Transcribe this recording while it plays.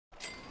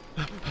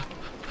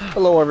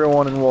Hello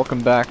everyone and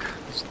welcome back.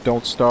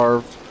 Don't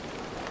starve.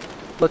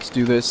 Let's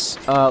do this.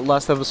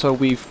 Last episode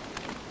we've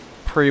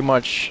pretty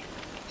much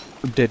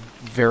did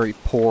very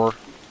poor.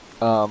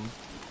 Well,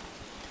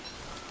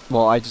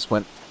 I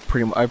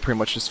pretty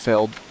much just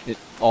failed it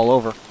all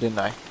over, didn't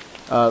I?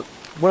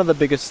 One of the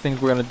biggest things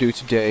we're gonna do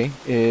today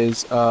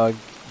is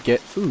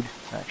get food,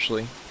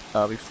 actually,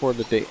 before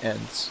the day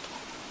ends.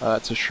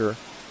 That's a sure.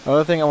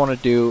 Another thing I want to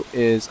do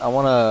is I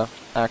want to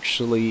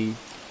actually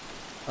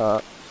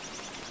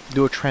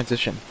do a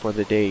transition for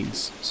the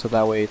days, so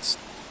that way it's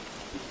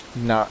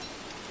not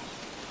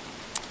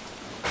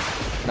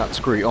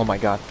screwy. Oh my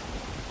god,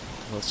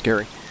 that's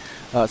scary.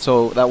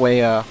 So that way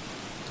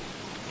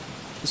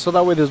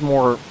there's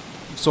more.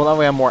 So that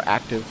way I'm more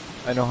active.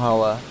 I know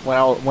how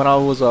when I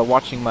was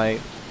watching my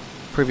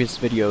previous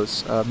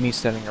videos, me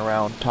standing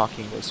around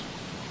talking was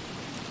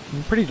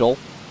pretty dull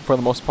for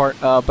the most part.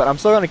 But I'm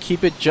still gonna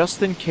keep it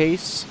just in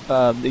case.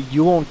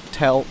 You won't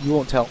tell.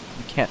 You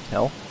can't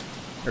tell.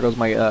 There goes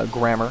my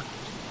grammar.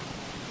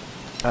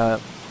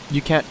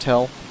 You can't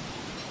tell,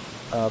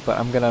 but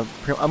I'm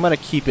gonna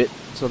keep it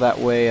so that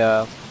way,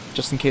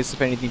 just in case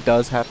if anything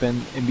does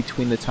happen in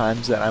between the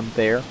times that I'm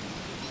there,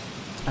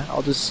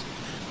 I'll just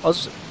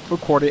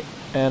record it,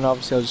 and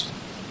obviously I'll just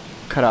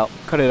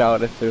cut it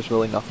out if there's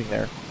really nothing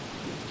there.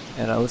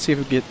 And let's see if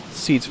we get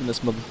seeds from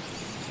this mother.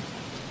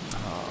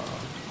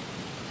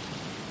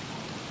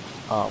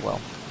 Well.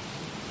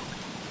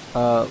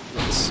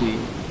 Let's see.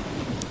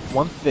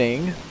 One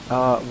thing.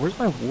 Where's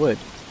my wood?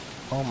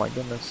 Oh my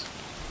goodness.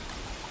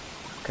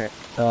 Okay.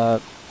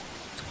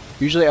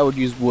 Usually I would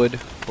use wood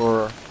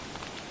for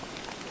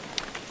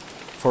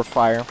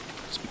fire,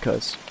 just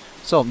because.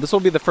 So this will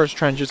be the first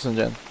transition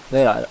then.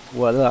 This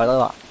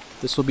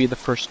will be the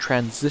first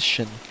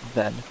transition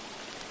then.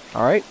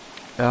 All right.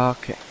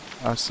 Okay.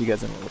 I'll see you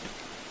guys in a little bit.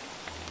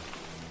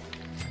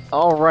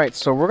 Alright,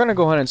 so we're gonna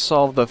go ahead and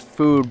solve the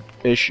food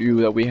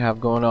issue that we have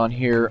going on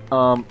here.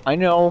 I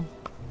know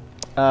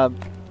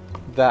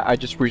that I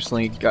just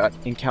recently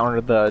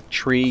encountered the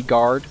tree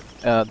guard.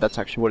 That's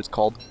actually what it's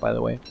called, by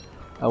the way.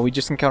 We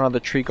just encountered the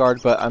tree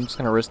guard, but I'm just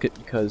gonna risk it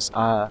because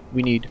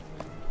we need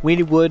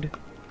wood.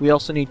 We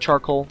also need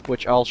charcoal,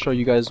 which I'll show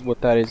you guys what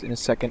that is in a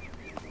second.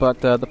 But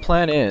the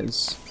plan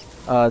is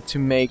to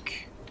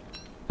make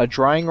a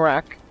drying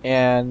rack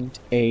and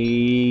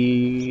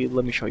a...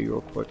 Let me show you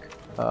real quick.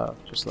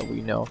 Just so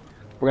we know.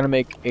 We're gonna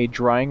make a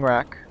drying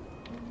rack,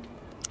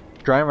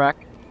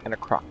 and a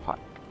crock pot.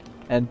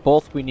 And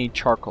both we need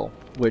charcoal,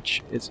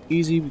 which is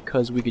easy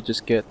because we could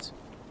just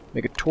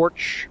make a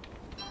torch,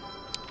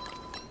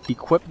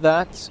 equip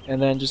that,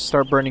 and then just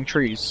start burning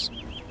trees.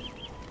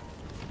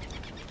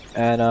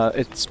 And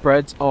it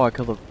spreads. Oh, I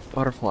killed a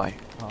butterfly.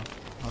 Oh,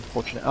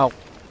 unfortunate. Oh,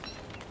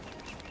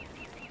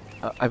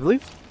 I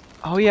believe.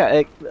 Oh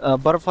yeah,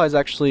 butterflies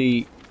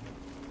actually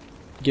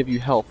give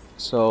you health,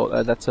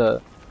 so that's a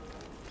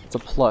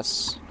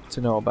plus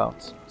to know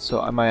about. So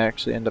I might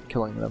actually end up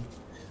killing them.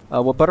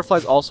 What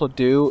butterflies also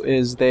do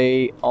is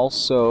they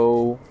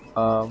also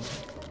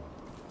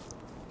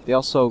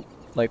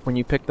like when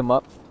you pick them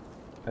up,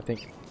 I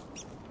think.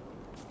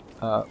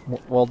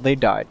 Well, they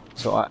died.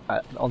 So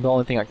the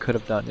only thing I could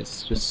have done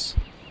is just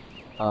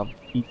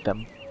eat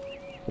them.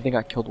 I think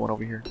I killed one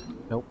over here.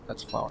 Nope,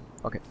 that's a flower.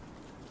 Okay.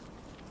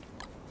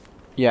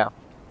 Yeah.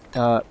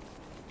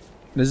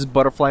 This is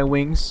butterfly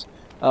wings.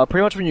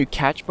 Pretty much when you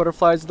catch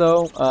butterflies,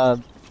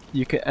 though,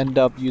 you can end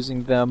up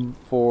using them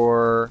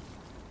for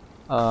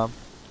to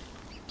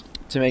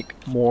make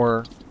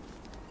more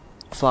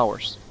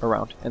flowers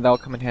around, and that'll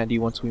come in handy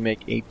once we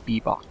make a bee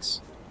box,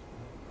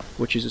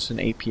 which is just an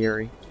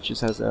apiary. It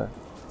just has it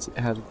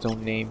has its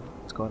own name.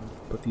 Let's go ahead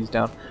and put these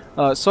down.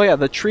 So yeah,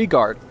 the tree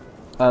guard,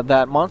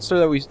 that monster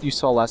that you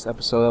saw last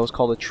episode, that was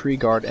called a tree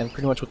guard, and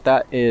pretty much what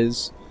that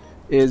is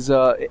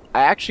I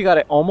actually got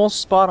it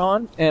almost spot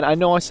on, and I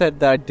know I said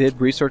that I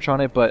did research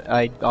on it, but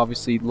I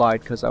obviously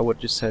lied because I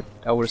would have said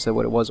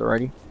what it was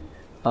already.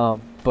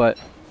 But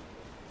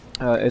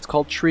it's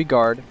called tree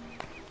guard,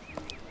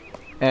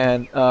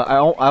 and I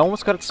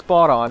almost got it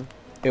spot on.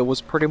 It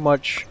was pretty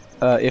much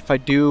if I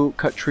do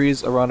cut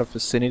trees around a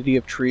vicinity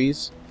of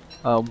trees,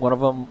 one of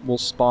them will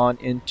spawn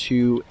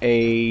into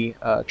a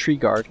tree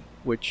guard,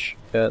 which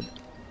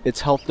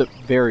its health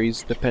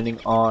varies depending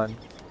on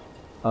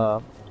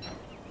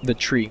the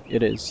tree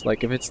it is.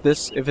 Like if it's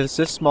this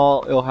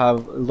small, it'll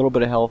have a little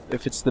bit of health.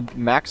 If it's the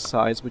max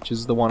size, which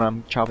is the one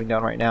I'm chopping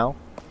down right now,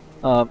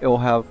 it will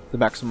have the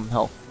maximum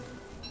health.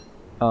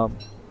 And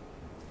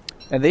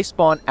they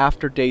spawn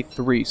after day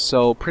 3,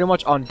 so pretty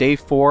much on day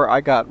 4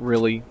 I got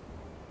really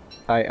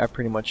I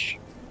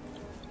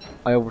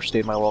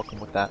overstayed my welcome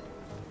with that.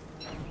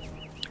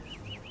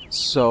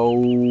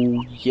 So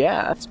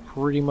yeah, that's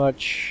pretty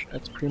much the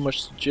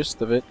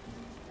gist of it.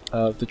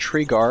 The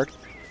tree guard.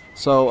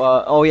 So,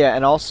 oh yeah,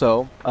 and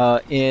also,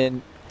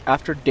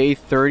 after day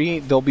 30,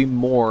 there'll be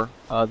more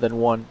than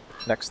one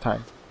next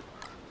time.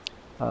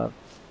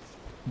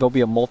 There'll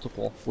be a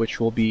multiple, which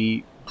will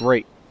be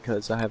great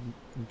because I have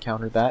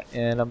encountered that,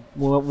 and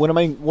what do you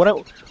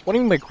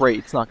mean by great?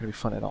 It's not going to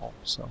be fun at all.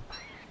 So,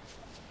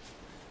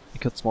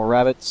 Killed some more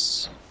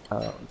rabbits.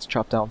 Let's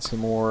chop down some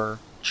more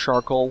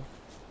charcoal.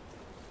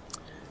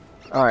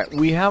 All right,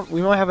 we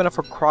might have enough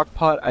for crock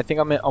pot. I think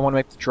I want to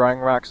make the drying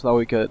rack so that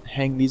we could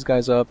hang these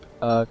guys up,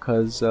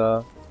 because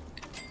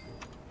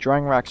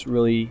drying rack's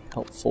really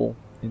helpful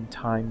in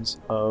times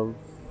of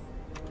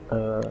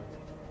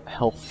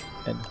health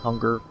and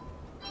hunger.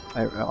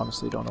 I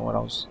honestly don't know what I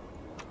was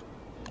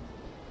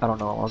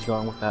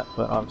going with that,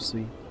 but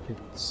obviously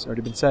it's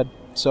already been said.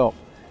 So,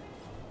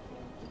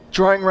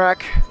 drying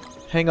rack,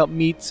 hang up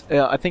meat.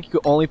 I think you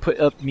could only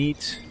put up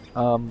meat.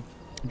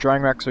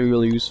 Drying racks are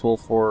really useful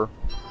for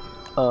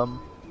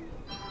well,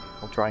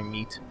 drying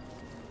meat,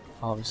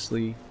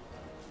 obviously,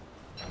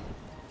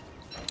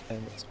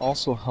 and it's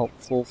also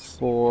helpful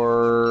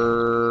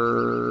for.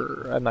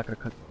 I'm not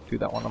gonna do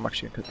that one. I'm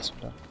actually gonna cut this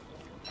one down.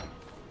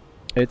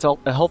 It's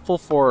helpful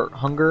for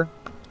hunger,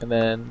 and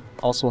then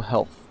also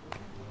health.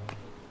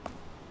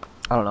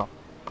 I don't know.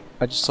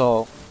 I just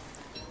saw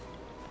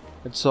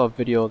a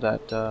video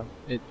that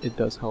it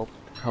does help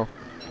health,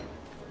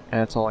 and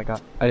that's all I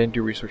got. I didn't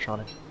do research on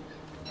it.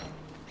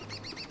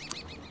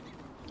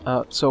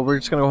 So we're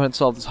just gonna go ahead and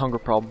solve this hunger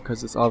problem,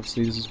 because it's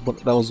obviously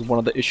that was one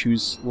of the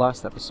issues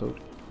last episode.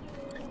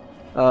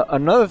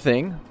 Another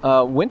thing,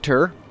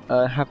 winter.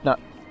 Have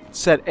not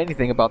said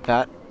anything about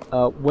that.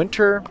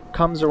 Winter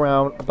comes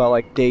around about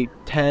like day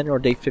 10 or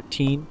day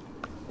 15,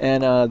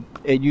 and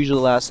it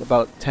usually lasts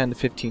about 10 to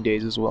 15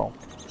 days as well.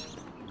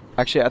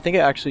 Actually, I think it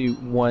actually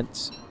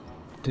went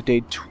to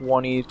day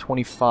 20,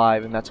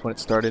 25, and that's when it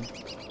started.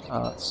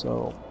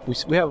 So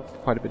we have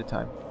quite a bit of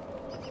time.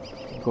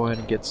 Go ahead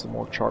and get some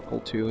more charcoal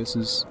too.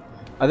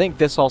 I think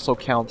this also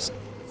counts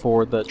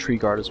for the tree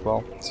guard as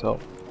well. So,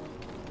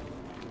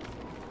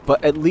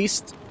 but at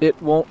least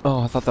it won't. Oh,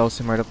 I thought that was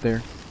him right up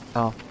there.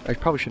 Oh, I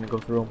probably shouldn't go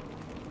through him.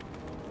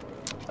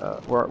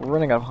 We're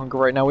running out of hunger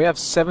right now. We have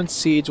 7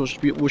 seeds,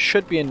 which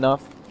should be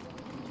enough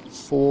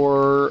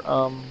for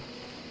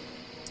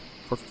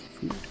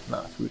food.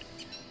 Not food.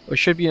 It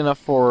should be enough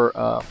for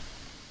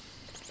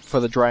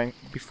the drying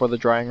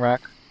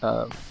rack.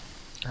 I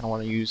don't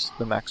want to use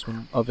the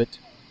maximum of it.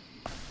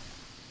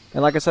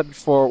 And like I said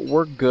before,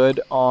 we're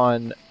good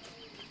on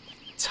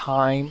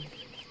time.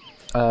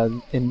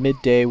 In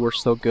midday, we're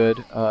still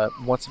good.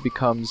 Once it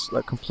becomes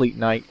a complete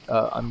night,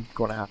 I'm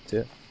going to have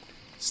to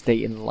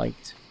stay in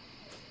light.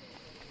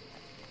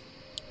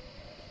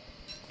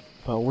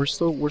 But we're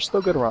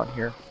still good around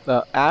here.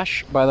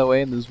 Ash, by the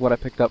way, and this is what I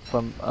picked up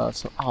from.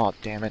 Oh,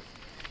 damn it!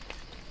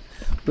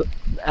 The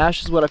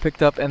ash is what I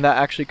picked up, and that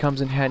actually comes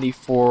in handy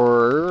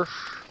for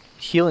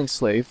healing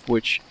slave,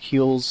 which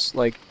heals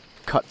like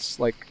cuts.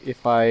 Like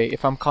if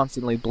I'm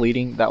constantly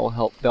bleeding, that will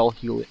help. That'll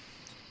heal it.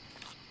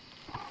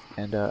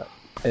 And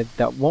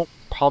that won't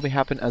probably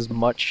happen as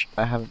much.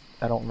 I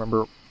don't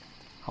remember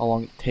how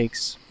long it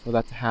takes for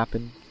that to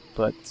happen,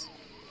 but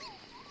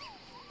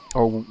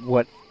or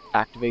what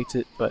activates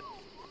it, but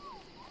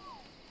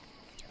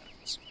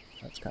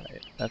that's kind of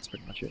it. That's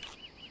pretty much it.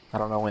 I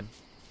don't know when.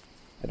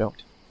 I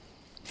don't.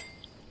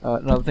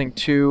 Another thing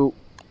too,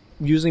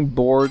 using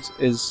boards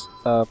is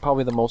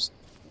probably the most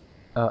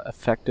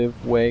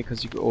effective way,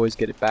 because you can always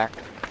get it back.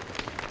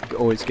 You can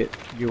always get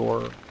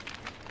your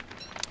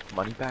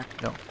money back.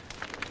 No,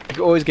 you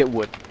can always get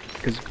wood,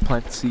 because you can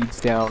plant seeds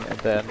down, and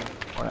then,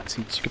 or not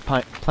seeds, you can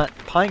plant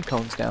pine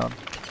cones down,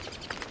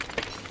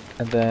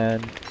 and then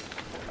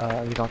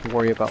you don't have to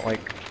worry about for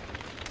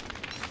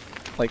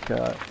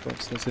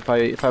instance, if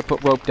I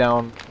put rope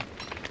down,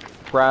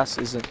 grass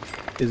is a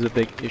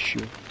big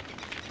issue.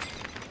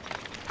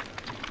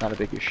 Not a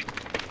big issue.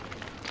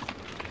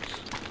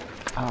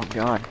 Oh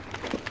god,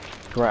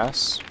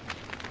 grass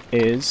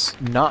is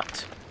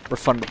not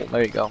refundable.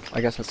 There you go.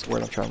 I guess that's the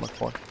word I'm trying to look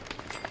for.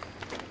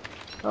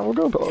 We're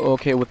doing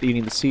okay with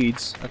eating the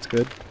seeds. That's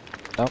good.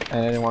 Oh,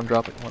 and I didn't want to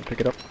drop it. I want to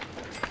pick it up.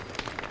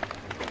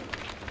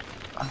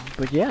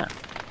 But yeah.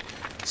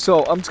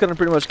 So I'm just gonna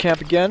pretty much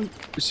camp again.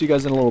 We'll see you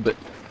guys in a little bit.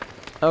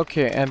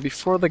 Okay, and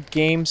before the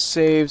game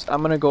saves,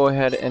 I'm gonna go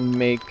ahead and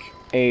make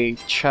a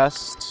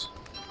chest.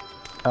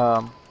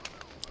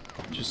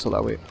 Just so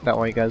that way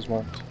you guys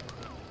won't.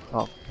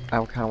 Well,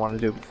 I kind of want to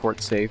do it before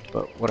it's saved,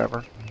 but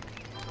whatever.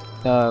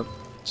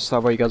 Just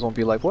that way you guys won't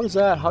be like, "What is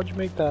that? How'd you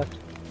make that?"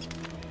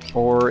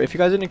 Or if you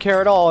guys didn't care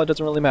at all, it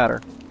doesn't really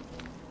matter.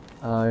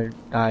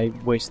 I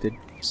wasted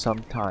some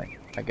time,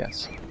 I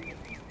guess.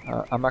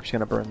 I'm actually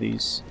gonna burn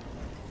these.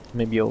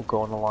 Maybe it'll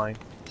go on the line.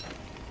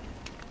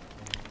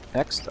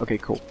 Next? Okay,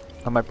 cool.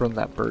 I might burn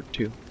that bird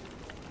too.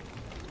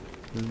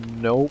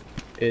 Nope,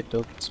 it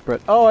doesn't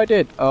spread. Oh, I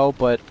did! Oh,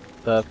 but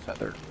the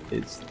feather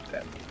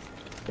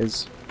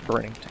is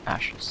burning to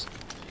ashes.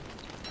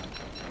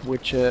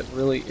 Which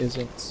really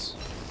isn't...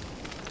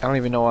 I don't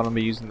even know what I'm going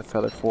to be using the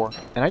feather for.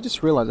 And I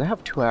just realized I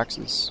have 2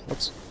 axes.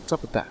 What's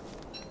up with that?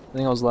 I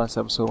think that was the last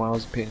episode when I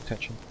wasn't paying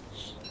attention.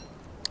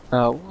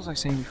 What was I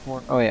saying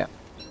before? Oh yeah.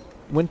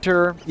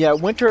 Winter. Yeah,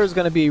 winter is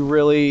going to be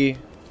really...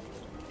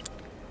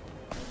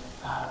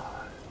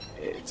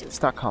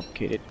 it's not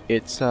complicated.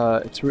 It's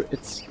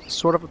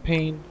sort of a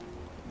pain.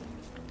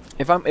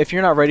 If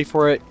you're not ready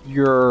for it,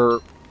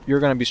 you're you're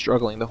gonna be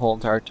struggling the whole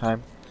entire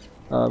time.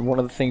 One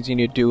of the things you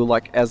need to do,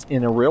 like as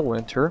in a real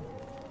winter,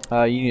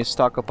 you need to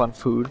stock up on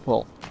food.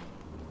 Well,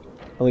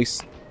 at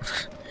least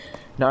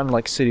not in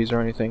like cities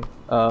or anything.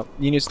 You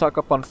need to stock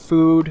up on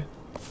food.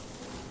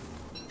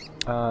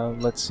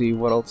 Let's see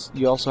what else.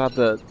 You also have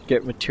to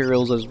get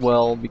materials as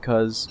well,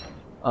 because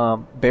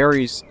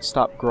berries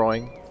stop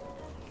growing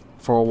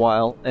for a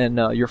while, and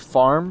your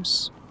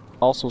farms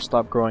also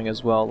stop growing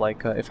as well.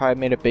 Like if I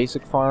made a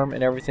basic farm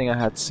and everything, I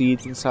had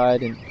seeds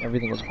inside and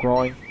everything was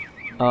growing.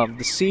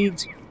 The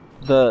seeds,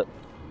 the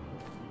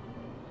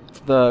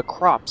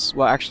crops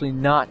will actually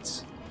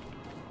not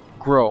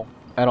grow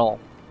at all,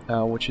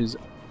 which is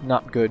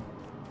not good,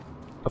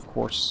 of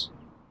course,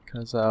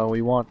 because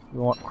we want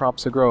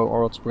crops to grow,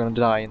 or else we're gonna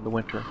die in the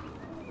winter.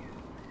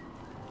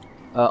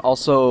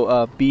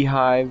 Also,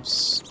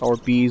 beehives or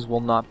bees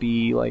will not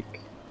be like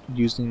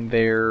using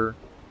their.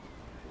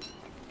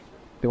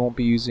 They won't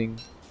be using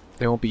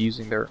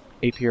their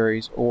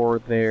apiaries or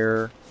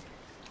their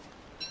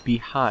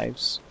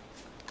beehives.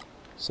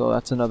 So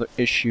that's another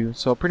issue.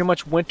 So pretty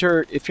much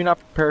winter, if you're not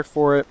prepared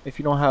for it, if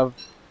you don't have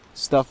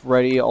stuff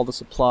ready, all the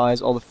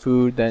supplies, all the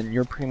food, then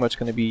you're pretty much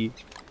gonna be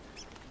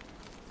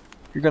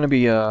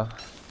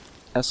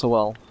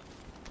SOL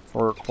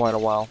for quite a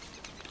while.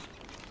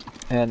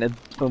 And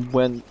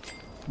when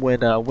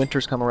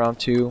winters come around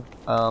too,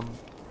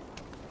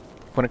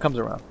 when it comes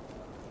around,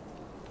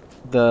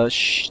 the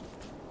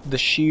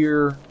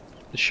sheer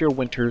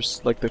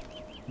winters, like the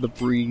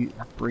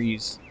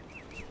breeze,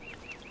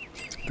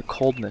 the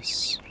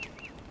coldness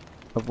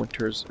of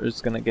winters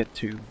is gonna get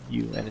to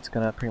you, and it's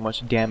gonna pretty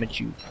much damage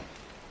you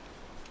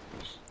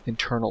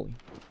internally,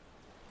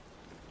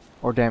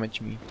 or damage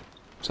me.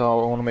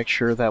 So I want to make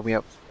sure that we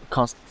have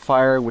constant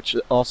fire, which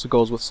also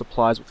goes with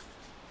supplies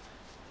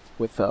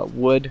with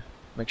wood.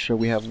 Make sure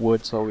we have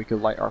wood so we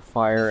can light our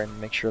fire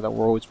and make sure that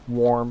we're always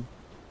warm.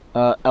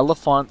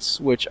 Elephants,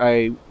 which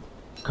I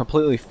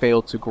completely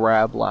failed to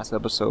grab last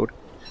episode.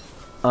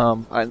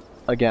 I'm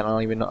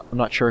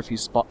not sure if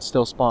he's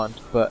still spawned,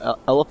 but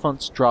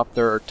elephants drop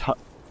their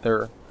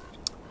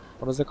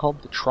what is it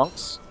called? The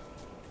trunks,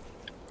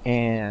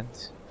 and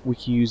we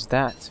can use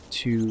that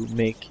to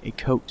make a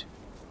coat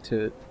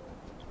to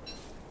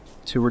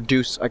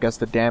reduce, I guess,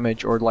 the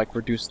damage, or like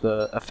reduce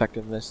the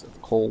effectiveness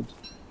of cold.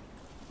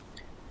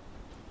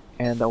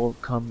 And that will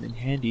come in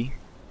handy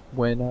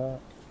when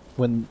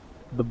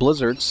the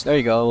blizzards. There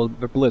you go,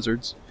 the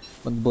blizzards.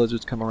 When the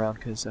blizzards come around,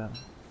 because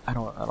I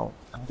don't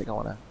think I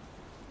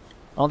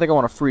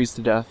want to freeze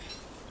to death.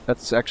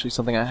 That's actually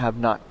something I have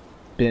not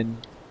been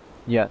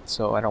yet,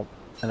 so I don't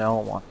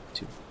want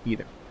to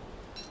either.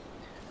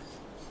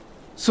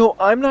 So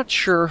I'm not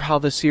sure how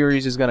the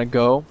series is gonna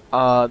go.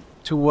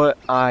 To what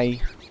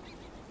I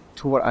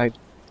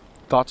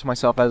thought to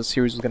myself as the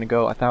series was gonna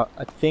go, I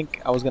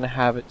think I was gonna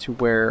have it to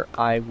where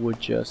I would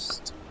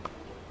just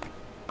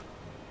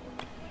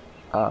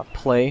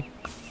play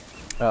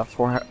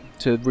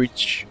to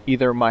reach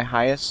either my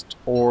highest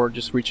or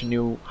just reach a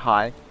new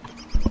high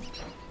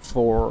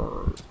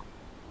for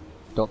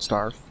Don't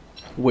Starve,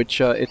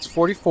 which it's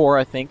 44,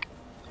 I think.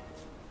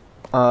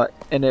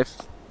 And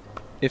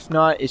if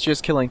not, it's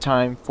just killing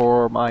time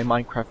for my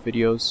Minecraft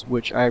videos,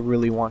 which I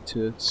really want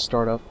to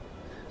start up.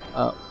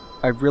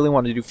 I really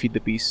want to do Feed the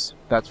Beast,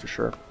 that's for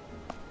sure.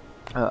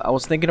 I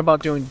was thinking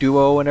about doing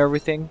duo and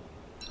everything.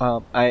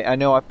 I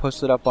know I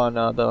posted up on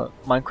the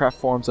Minecraft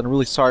forums, and I'm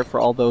really sorry for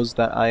all those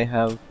that I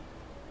have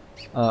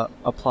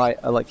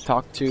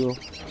talked to.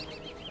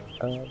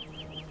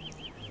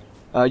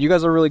 You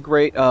guys are really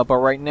great, but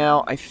right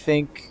now I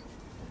think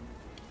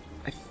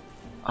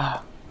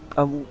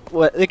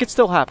well, it could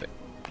still happen.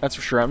 That's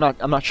for sure. I'm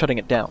not shutting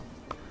it down.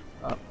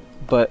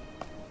 But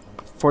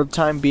for the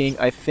time being,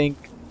 I think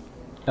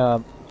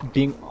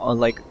being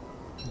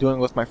doing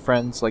with my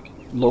friends like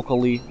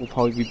locally will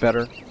probably be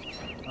better.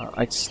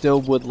 I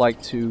still would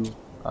like to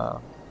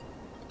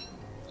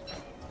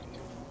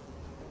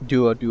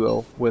do a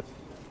duo with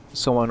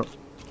someone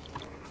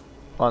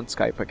on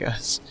Skype, I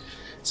guess.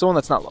 Someone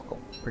that's not local,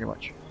 pretty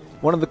much.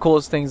 One of the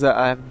coolest things that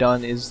I have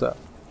done is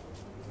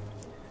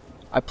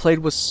I played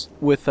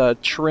with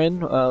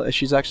Trin.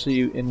 She's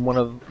actually in one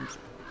of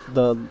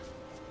the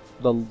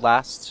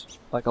last,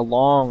 like a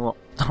long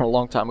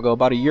time ago,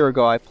 about a year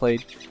ago. I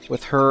played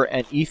with her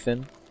and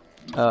Ethan.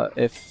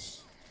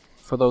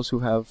 For those who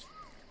have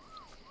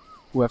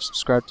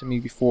subscribed to me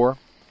before,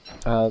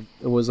 it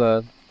was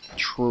a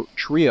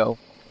trio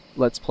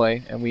let's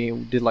play, and we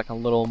did like a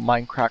little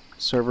Minecraft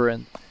server,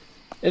 and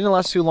it didn't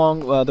last too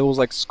long. There was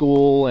like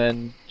school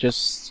and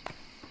just.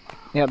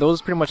 Yeah, there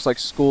was pretty much like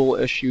school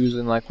issues,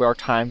 and like our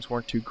times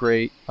weren't too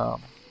great.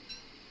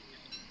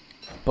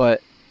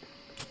 But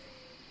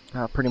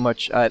pretty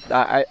much,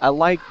 I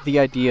like the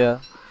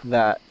idea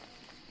that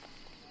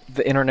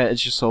the internet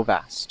is just so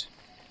vast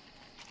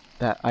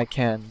that I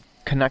can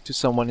connect to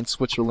someone in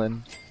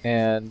Switzerland,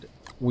 and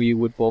we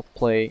would both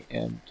play,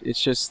 and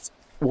it's just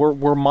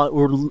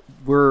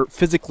we're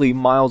physically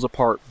miles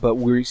apart, but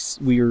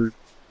we're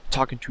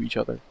talking to each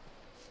other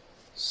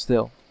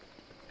still.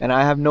 and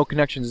I have no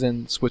connections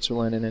in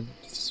Switzerland, and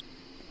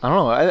I don't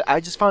know. I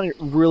just found it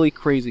really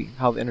crazy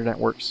how the internet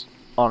works.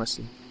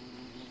 Honestly,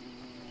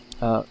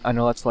 I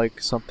know that's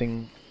like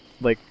something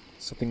like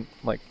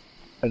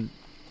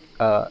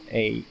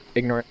a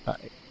ignorant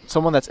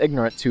someone that's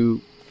ignorant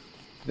to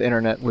the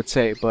internet would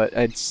say, but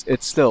it's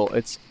still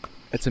it's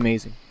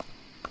amazing.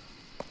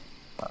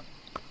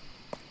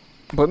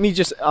 But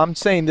I'm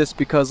saying this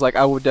because like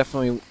I would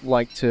definitely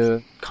like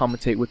to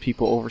commentate with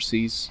people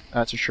overseas.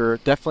 That's for sure.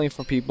 Definitely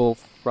from people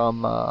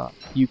from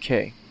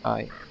UK.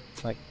 I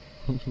like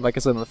like I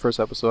said in the first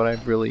episode. I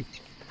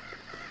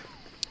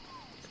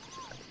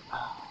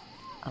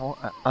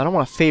don't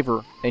want to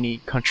favor any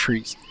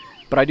countries,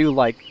 but I do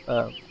like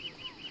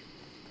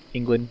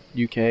England,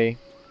 UK.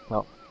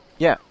 Well,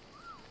 yeah.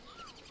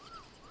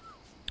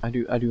 I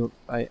do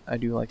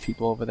like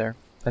people over there.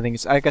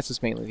 I guess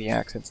it's mainly the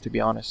accents, to be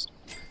honest.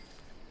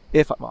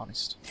 If I'm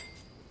honest.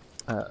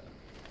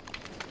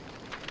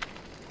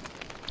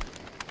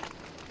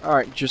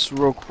 Alright, just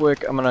real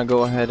quick, I'm gonna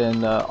go ahead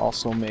and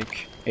also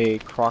make a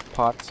crock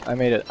pot. I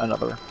made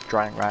another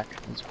drying rack,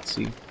 as you can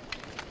see.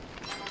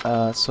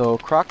 So,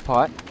 crock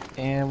pot,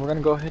 and we're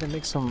gonna go ahead and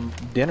make some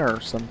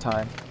dinner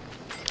sometime.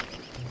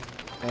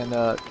 And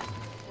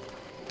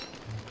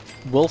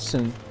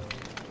Wilson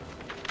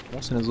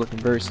is looking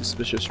very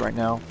suspicious right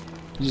now.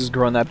 He's just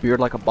growing that beard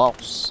like a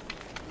boss.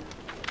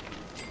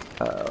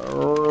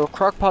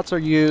 Crock pots are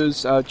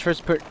used to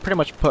pretty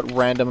much put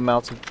random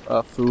amounts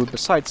of food,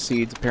 besides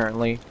seeds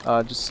apparently.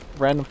 Just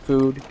random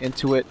food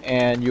into it,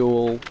 and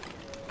you'll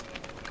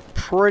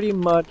pretty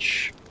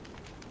much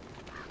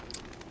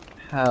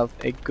have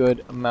a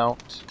good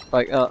amount.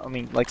 Like, I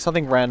mean, like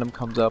something random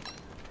comes up.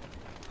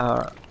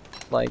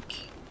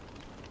 Like,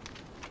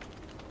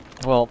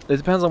 well, it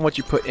depends on what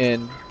you put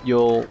in.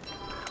 You'll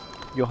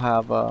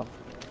have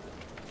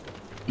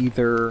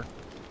either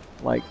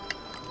like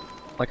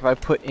if I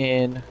put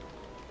in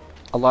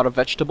a lot of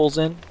vegetables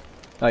in,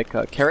 like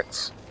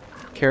carrots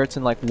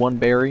and like one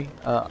berry,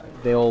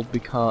 it will be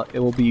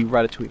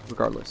ratatouille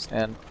regardless.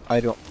 And I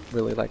don't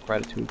really like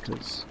ratatouille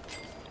because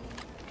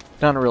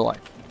not in real life.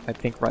 I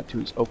think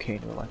ratatouille is okay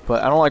in real life,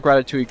 but I don't like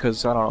ratatouille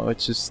because I don't know.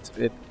 It's just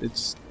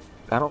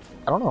I don't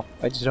know.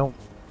 I just don't.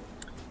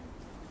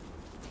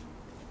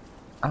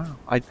 I don't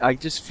know. I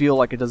just feel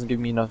like it doesn't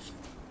give me enough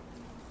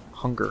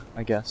hunger,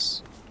 I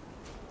guess.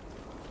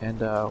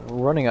 And we're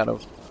running out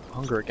of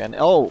hunger again.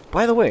 Oh,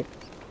 by the way,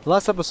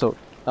 last episode,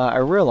 I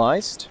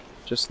realized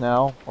just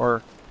now,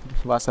 or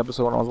last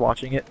episode when I was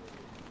watching it,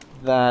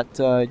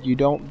 that you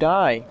don't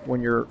die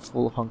when you're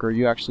full of hunger.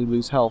 You actually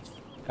lose health,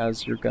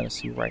 as you're gonna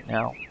see right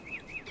now.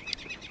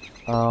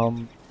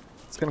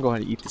 It's gonna go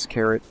ahead and eat this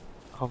carrot.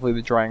 Hopefully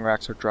the drying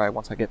racks are dry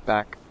once I get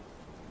back.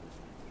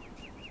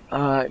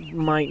 I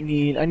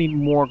need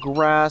more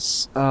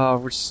grass.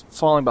 We're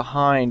falling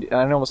behind.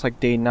 I know it's like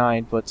day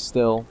 9, but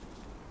still.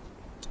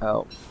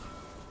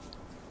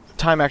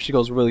 Time actually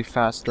goes really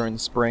fast during the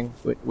spring,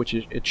 which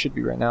it should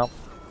be right now.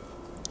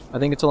 I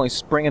think it's only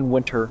spring and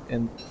winter,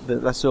 and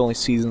that's the only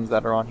seasons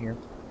that are on here.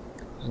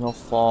 There's no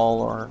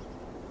fall or...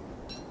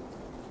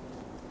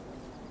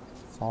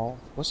 Fall?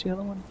 What's the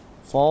other one?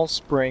 Fall,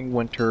 spring,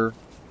 winter...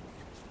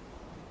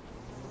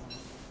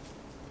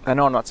 I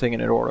know I'm not saying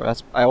it in order.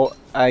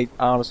 I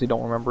honestly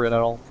don't remember it at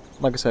all.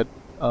 Like I said,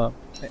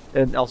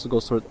 it also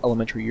goes toward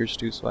elementary years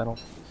too, so I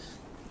don't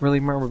really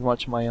remember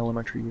much of my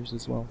elementary years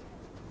as well.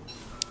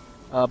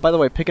 By the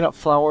way, picking up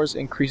flowers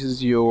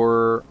increases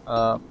your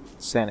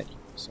sanity,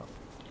 so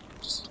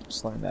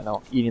just letting that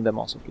out. Eating them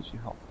also gives you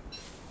health.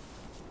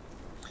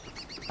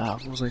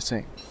 What was I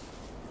saying?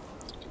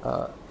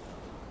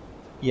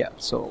 Yeah,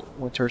 so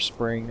winter,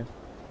 spring,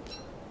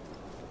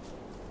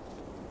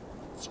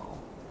 fall.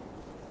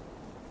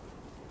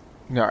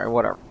 Alright,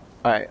 whatever.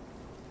 I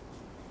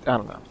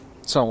don't know.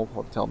 Someone will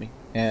probably tell me,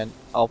 and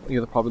I'll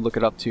either probably look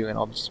it up too, and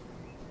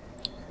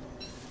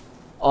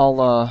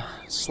I'll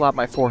slap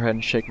my forehead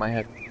and shake my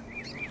head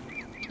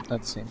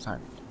at the same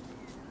time.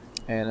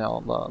 And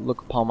I'll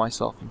look upon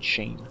myself in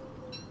shame.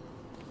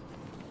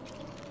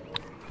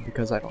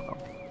 Because I don't know.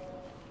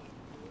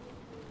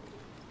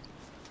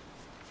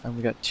 And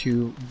we got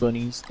 2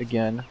 bunnies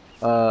again.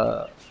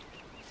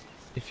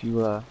 If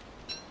you are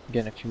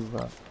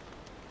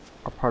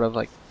part of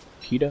like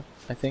PETA,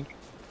 I think.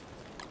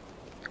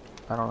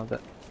 I don't know,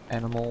 that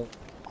animal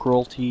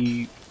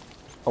cruelty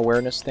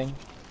awareness thing,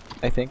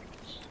 I think.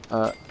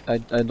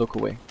 I'd look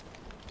away,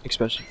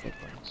 especially for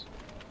bunnies.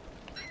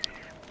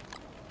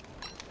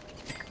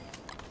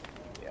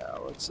 Yeah,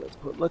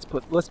 let's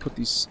put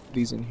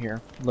these in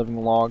here. Living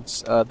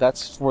logs.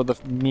 That's for the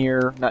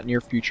not near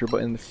future,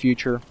 but in the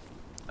future.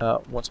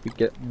 Once we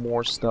get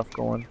more stuff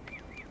going.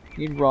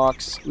 Need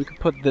rocks. We could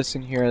put this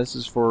in here. This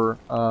is for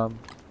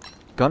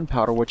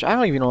gunpowder, which I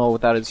don't even know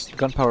what that is.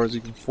 Gunpowder is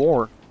even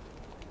for.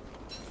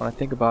 When I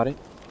think about it.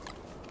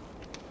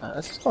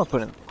 Let's just go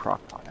put in the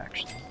crock pot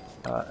actually.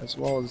 As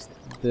well as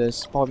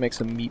this. Probably make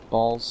some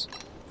meatballs.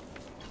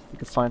 We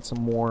could find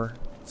some more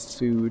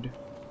food.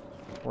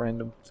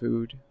 Random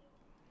food.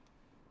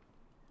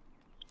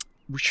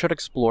 We should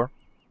explore.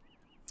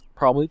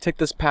 Probably take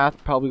this path,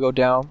 probably go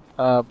down.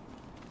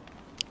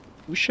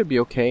 We should be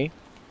okay.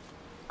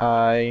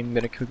 I'm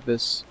gonna cook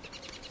this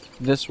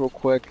real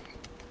quick.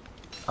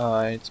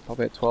 It's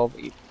probably at 12.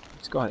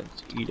 Let's go ahead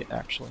and eat it,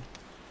 actually.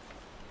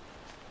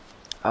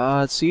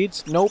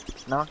 Seeds? Nope,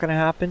 not gonna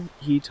happen.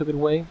 He took it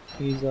away.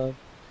 He's a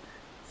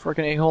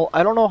freaking a-hole.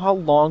 I don't know how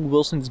long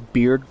Wilson's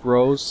beard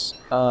grows,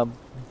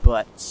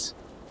 but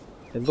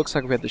it looks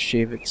like we have to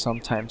shave it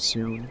sometime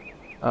soon.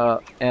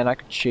 And I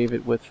could shave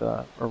it with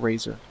a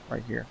razor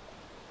right here.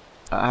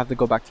 I have to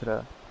go back to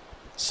the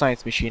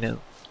science machine and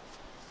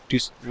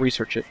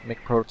research it, make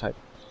a prototype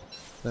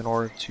in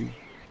order to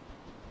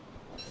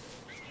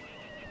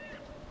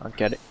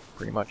get it,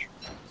 pretty much.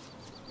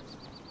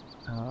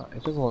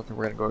 It doesn't look like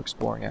we're gonna go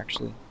exploring,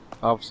 actually.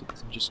 Obviously,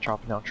 because I'm just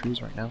chopping down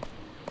trees right now.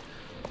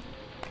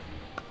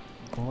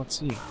 Well, let's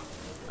see.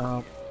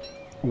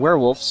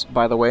 Werewolves,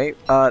 by the way,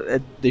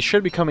 they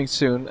should be coming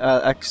soon.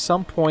 At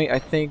some point, I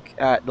think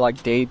at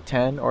like day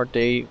 10 or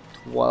day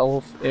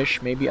 12-ish,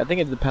 maybe. I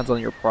think it depends on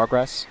your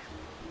progress.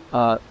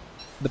 The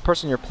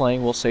person you're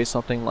playing will say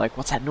something like,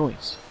 "What's that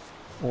noise?"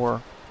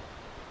 Or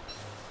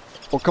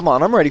 "Come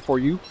on, I'm ready for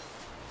you."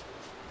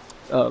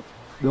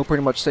 They'll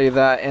pretty much say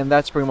that, and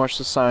that's pretty much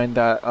the sign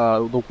that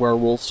the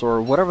werewolves,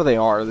 or whatever they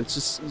are, it's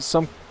just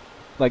some,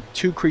 like,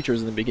 two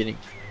creatures in the beginning,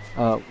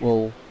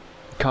 will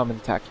come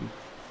and attack you.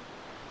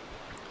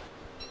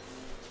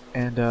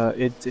 And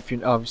if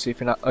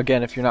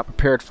you're not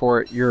prepared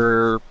for it,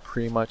 you're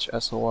pretty much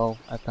SOL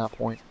at that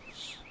point.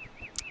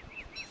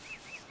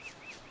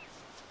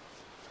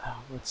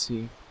 Let's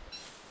see.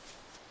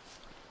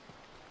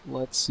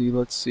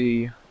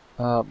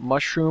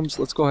 Mushrooms,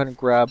 let's go ahead and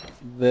grab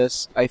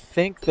this. I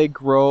think they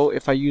grow,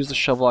 if I use the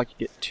shovel I could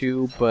get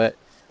 2, but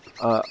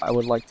I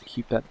would like to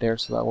keep that there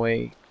so that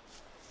way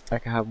I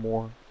can have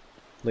more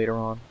later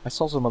on. I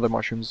saw some other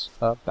mushrooms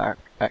back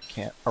at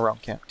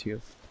around camp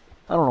too.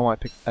 I don't know why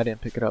I didn't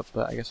pick it up,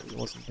 but I guess I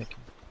wasn't thinking.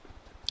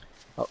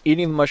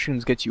 Eating the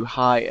mushrooms gets you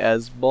high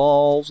as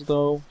balls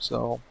though,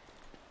 so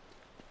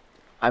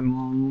I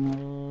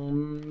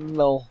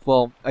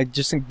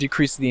just think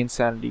decrease the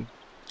insanity,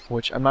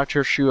 which I'm not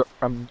sure.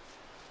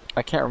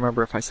 I can't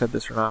remember if I said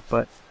this or not,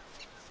 but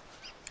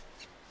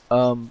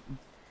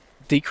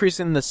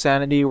decreasing the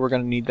sanity, we're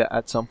gonna need that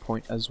at some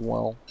point as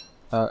well.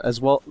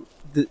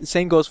 The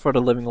same goes for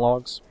the living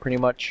logs, pretty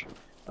much.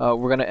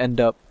 We're gonna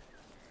end up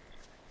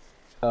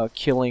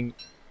killing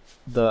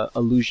the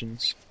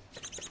illusions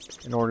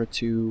in order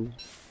to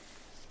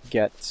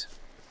get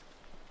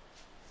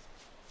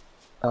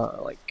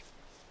like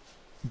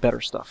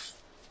better stuff,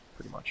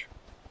 pretty much.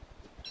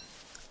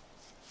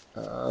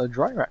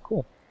 Drying rat,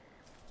 cool.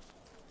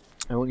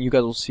 And you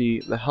guys will see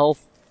the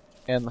health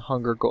and the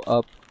hunger go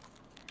up.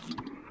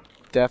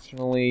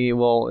 Definitely,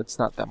 well, it's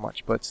not that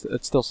much, but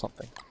it's still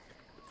something.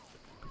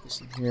 Put this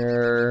in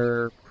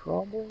here,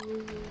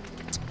 probably.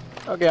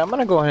 Okay, I'm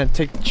gonna go ahead and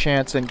take the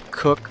chance and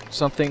cook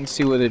something,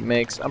 see what it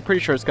makes. I'm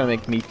pretty sure it's gonna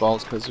make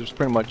meatballs because there's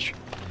pretty much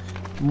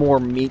more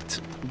meat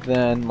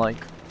than like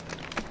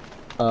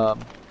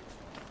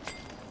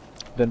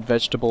than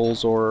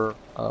vegetables or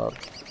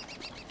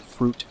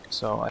fruit.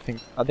 So I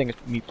think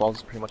meatballs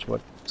is pretty much what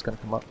is gonna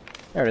come up.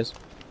 There it is.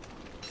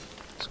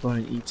 Let's go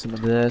ahead and eat some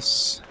of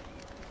this.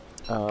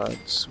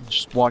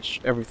 Just watch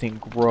everything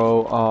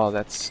grow. Oh,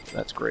 that's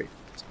great.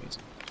 That's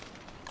amazing.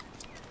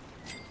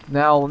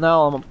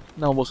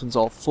 Now Wilson's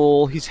all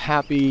full. He's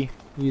happy.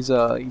 He's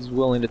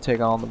willing to take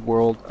on the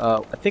world.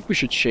 I think we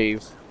should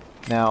shave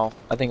now.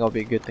 I think that'll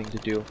be a good thing to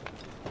do.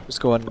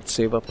 Just go ahead and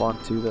save up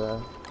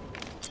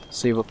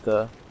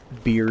the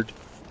beard,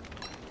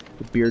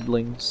 the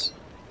beardlings.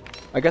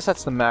 I guess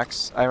that's the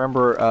max. I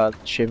remember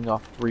shaving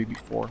off 3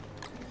 before.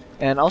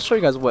 And I'll show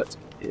you guys what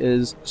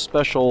his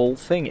special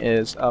thing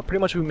is. Pretty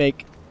much you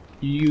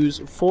use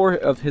 4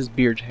 of his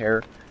beard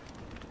hair,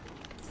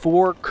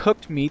 4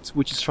 cooked meats,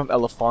 which is from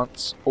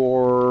elephants,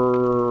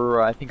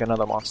 or I think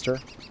another monster.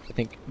 I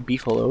think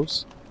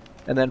beefaloes.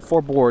 And then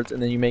 4 boards,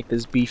 and then you make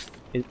this beef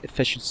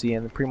efficiency,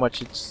 and pretty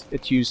much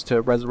it's used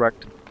to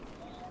resurrect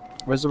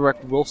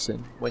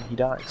Wilson when he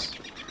dies.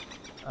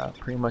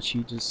 Pretty much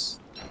he just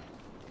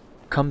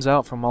comes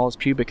out from all his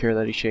pubic hair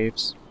that he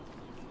shaves.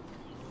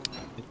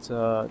 It's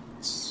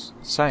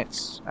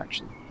science,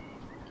 actually.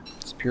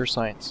 It's pure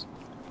science.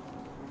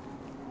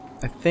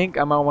 I think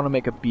I might want to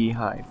make a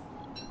beehive,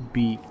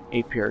 bee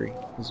apiary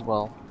as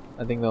well.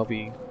 I think that'll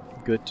be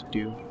good to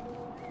do.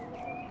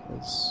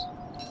 Cause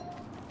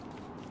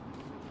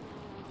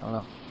I don't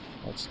know.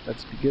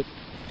 That's be good.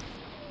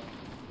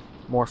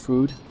 More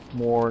food,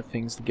 more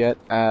things to get.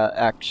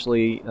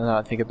 Actually, now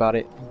I think about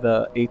it,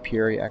 the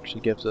apiary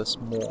actually gives us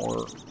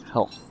more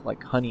health.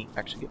 Like honey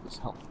actually gives us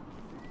health.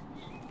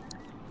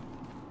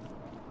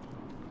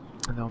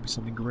 And that would be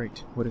something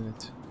great, wouldn't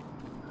it?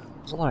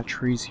 There's a lot of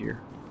trees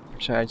here.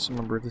 Actually, I just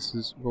remember this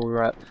is where we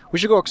were at. We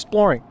should go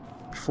exploring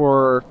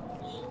before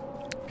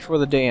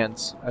the day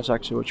ends. That's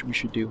actually what we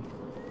should do.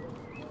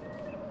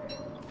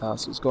 So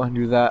let's go ahead and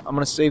do that. I'm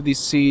going to save these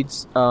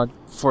seeds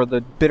for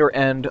the bitter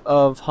end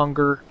of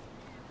hunger.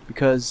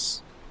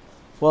 Because,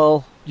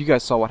 well, you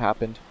guys saw what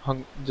happened.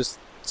 Just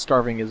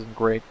starving isn't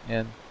great,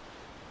 and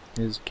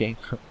is a game.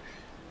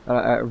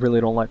 I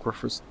really don't like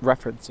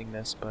referencing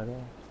this, but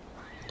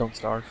don't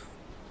starve.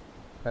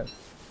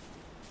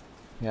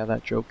 Yeah,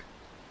 that joke.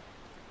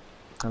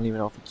 I don't even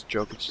know if it's a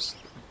joke. It's just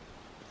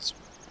it's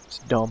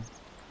dumb.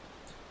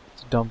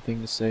 It's a dumb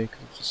thing to say, 'cause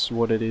it's just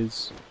what it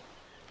is.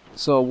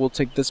 So we'll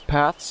take this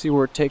path, see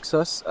where it takes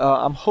us.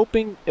 I'm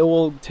hoping it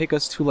will take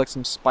us to like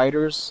some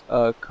spiders,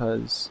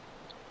 'cause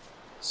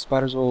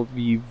spiders will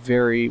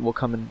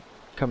come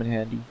in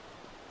handy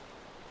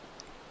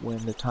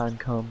when the time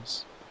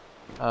comes.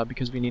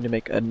 Because we need to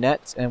make a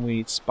net and we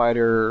need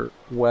spider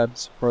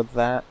webs for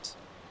that.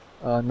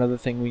 Another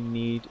thing we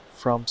need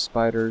from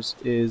spiders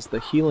is the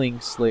healing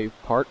slave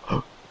part.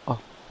 Oh,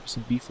 there's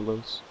some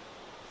beefaloes.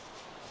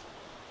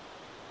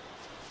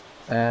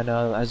 And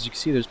as you can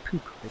see, there's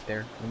poop right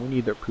there, and we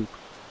need their poop.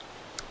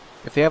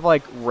 If they have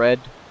like red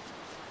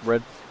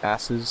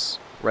asses,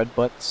 red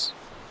butts,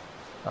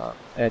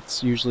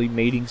 it's usually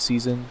mating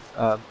season.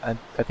 And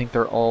I think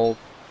they're all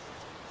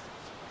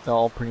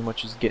pretty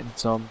much just getting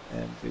some,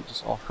 and they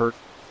just all hurt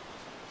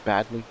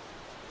badly.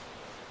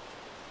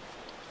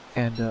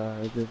 And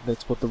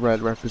that's what the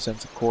red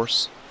represents, of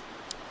course.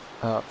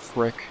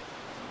 Frick.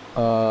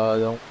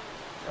 Don't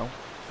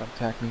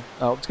attack me.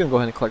 I'm just gonna go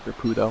ahead and collect their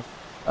poo, though.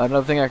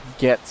 Another thing I could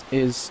get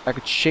is I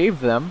could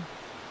shave them.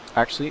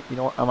 Actually, you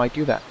know what? I might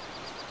do that.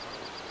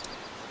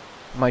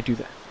 I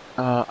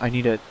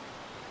need a...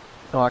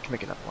 No, I can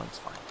make another one. It's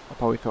fine. I'll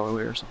probably throw it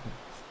away or something.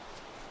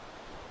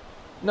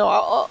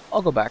 No,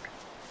 I'll go back.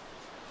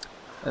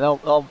 And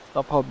that'll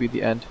probably be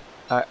the end.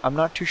 I'm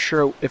not too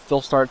sure if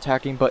they'll start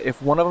attacking, but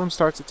if one of them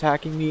starts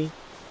attacking me,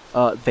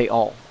 they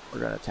all are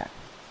gonna attack me.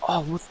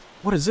 Oh,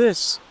 what is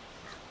this?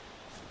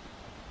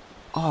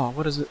 Oh,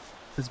 what is it?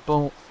 This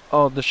bone...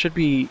 Oh, there should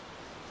be...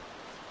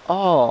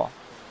 Oh,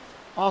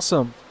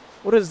 awesome.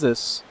 What is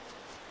this?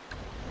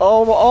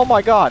 Oh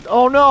my god.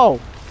 Oh no!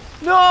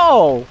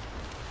 No!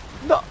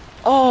 No!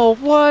 Oh,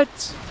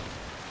 what?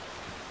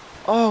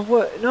 Oh,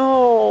 what?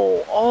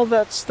 No! All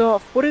that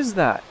stuff. What is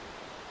that?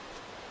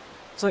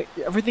 It's like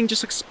everything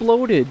just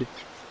exploded.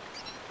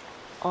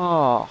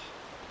 Ah.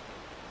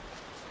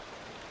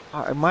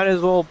 I might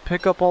as well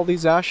pick up all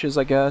these ashes,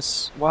 I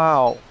guess.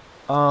 Wow.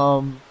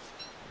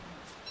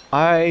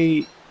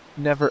 I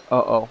never...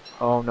 Uh-oh.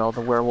 Oh no,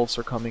 the werewolves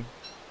are coming.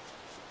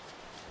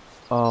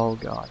 Oh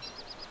god.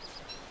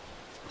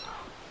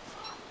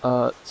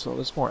 So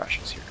there's more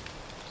ashes here.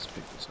 Let's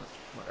pick this up.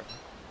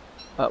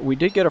 Whatever. We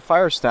did get a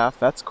fire staff.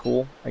 That's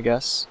cool, I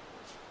guess.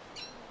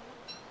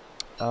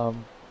 That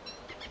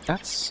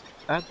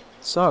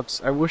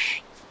sucks. I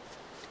wish...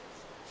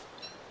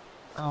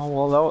 Oh,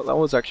 well, that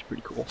was actually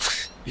pretty cool.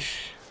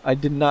 I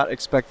did not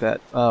expect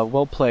that.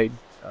 Well played,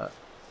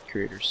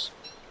 creators.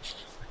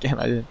 Again,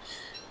 I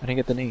didn't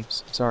get the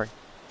names. I'm sorry.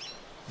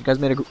 You guys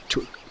made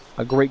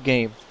a great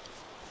game.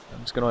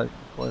 I'm just gonna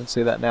go ahead and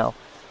say that now.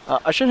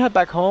 I should head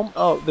back home.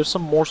 Oh, there's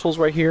some morsels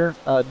right here.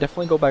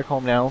 Definitely go back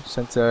home now,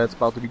 since it's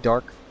about to be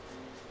dark.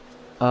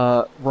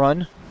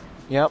 Run.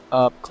 Yep.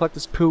 Collect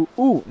this poo.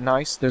 Ooh,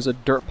 nice. There's a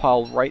dirt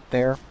pile right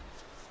there.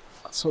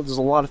 So there's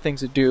a lot of things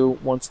to do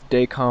once the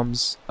day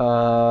comes.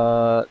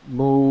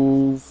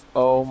 Move.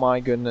 Oh my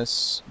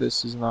goodness.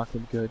 This is not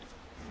gonna be good.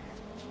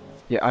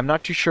 Yeah, I'm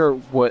not too sure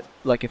what,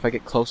 like, if I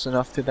get close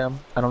enough to them.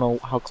 I don't know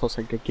how close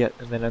I could get,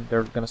 and then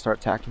they're gonna start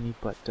attacking me,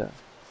 but, I'm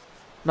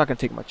not gonna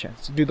take my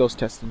chance to do those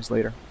testings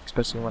later,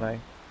 especially when I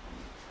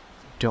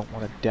don't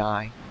want to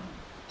die.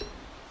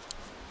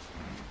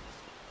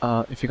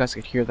 If you guys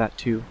could hear that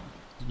too,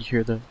 you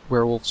hear the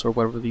werewolves or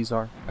whatever these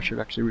are. I should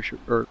actually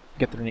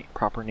get their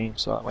proper name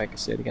so that way I can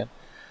say it again.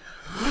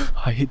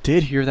 I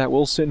did hear that,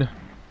 Wilson.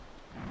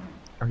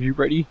 Are you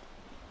ready?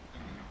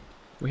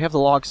 We have the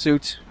log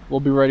suit. We'll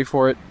be ready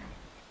for it.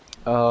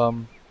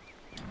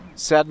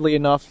 Sadly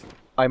enough,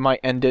 I might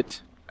end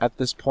it at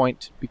this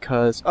point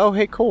because... Oh,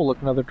 hey, cool,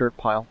 look, another dirt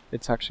pile.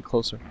 It's actually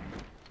closer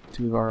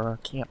to our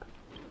camp.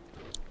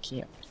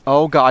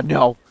 Oh god,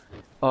 no!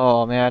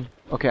 Oh, man.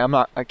 Okay,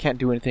 I can't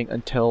do anything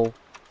until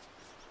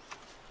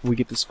we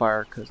get this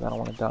fire, because I don't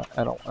want to die.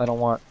 I don't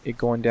want it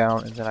going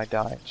down and then I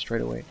die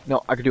straight away.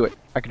 No, I can do it.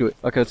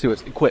 Okay, let's do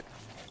it. Equip.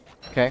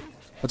 Okay,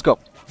 let's go.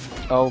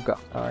 Oh god.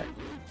 Alright.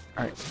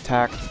 Alright,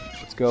 attack.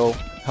 Let's go.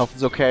 Health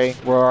is okay.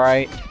 We're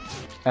alright.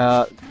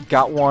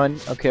 Got one.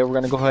 Okay, we're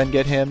gonna go ahead and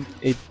get him.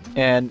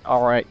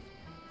 Alright.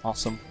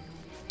 Awesome.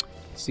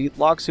 See,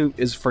 log suit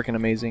is freaking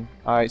amazing.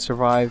 I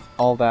survived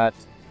all that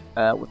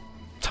with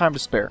time to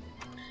spare.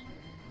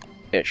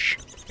 Ish.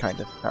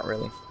 Kinda. Not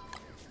really.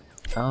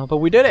 But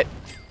we did it!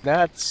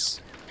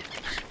 That's...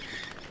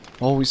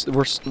 Well, we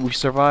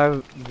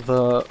survived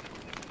the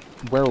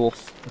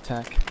werewolf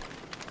attack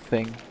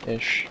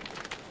thing-ish.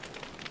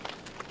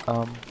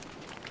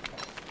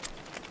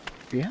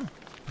 Yeah.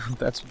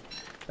 That's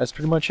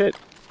pretty much it.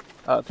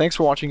 Thanks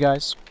for watching,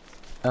 guys.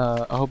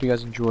 I hope you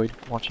guys enjoyed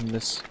watching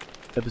this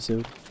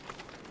episode.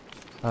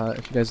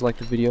 If you guys liked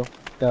the video,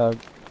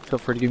 feel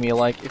free to give me a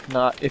like. If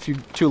not, if you're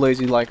too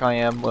lazy like I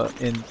am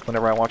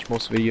whenever I watch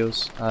most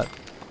videos,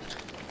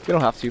 You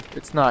don't have to.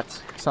 It's not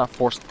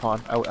forced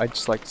upon. I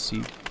just like to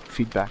see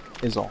feedback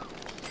is all.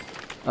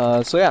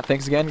 So yeah,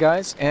 thanks again,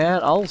 guys,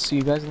 and I'll see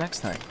you guys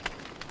next time.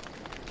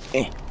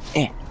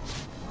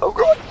 Oh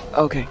god.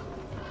 Okay.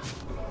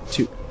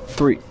 2,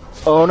 3.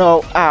 Oh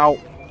no! Ow.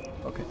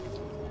 Okay.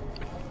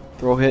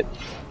 Throw hit.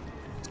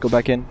 Let's go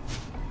back in.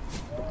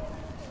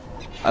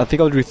 I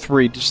think I'll do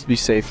 3 just to be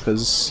safe,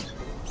 because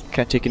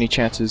can't take any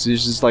chances.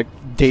 This is like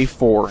day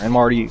 4, and I'm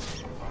already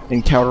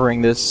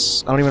encountering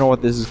this. I don't even know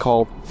what this is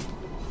called.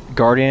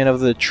 Guardian of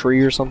the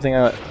tree or something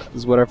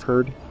is what I've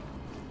heard.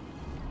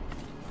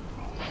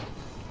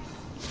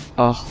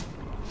 Oh,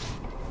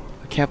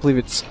 I can't believe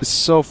it's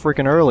so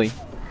freaking early.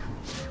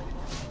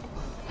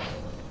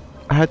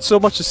 I had so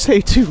much to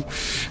say too.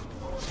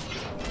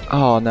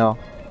 Oh no.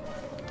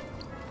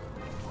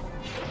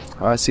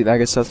 I see. I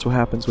guess that's what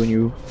happens when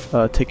you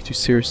take it too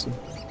seriously.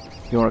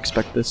 You don't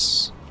expect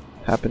this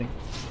happening.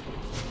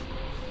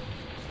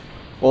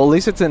 Well, at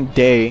least it's in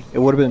day. It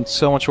would have been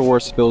so much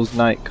worse if it was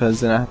night, because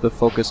then I have to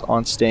focus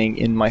on staying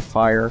in my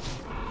fire.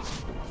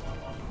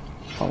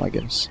 Oh my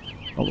goodness.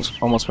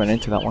 Almost ran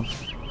into that one.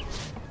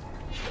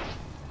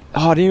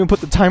 Oh, I didn't even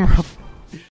put the timer up.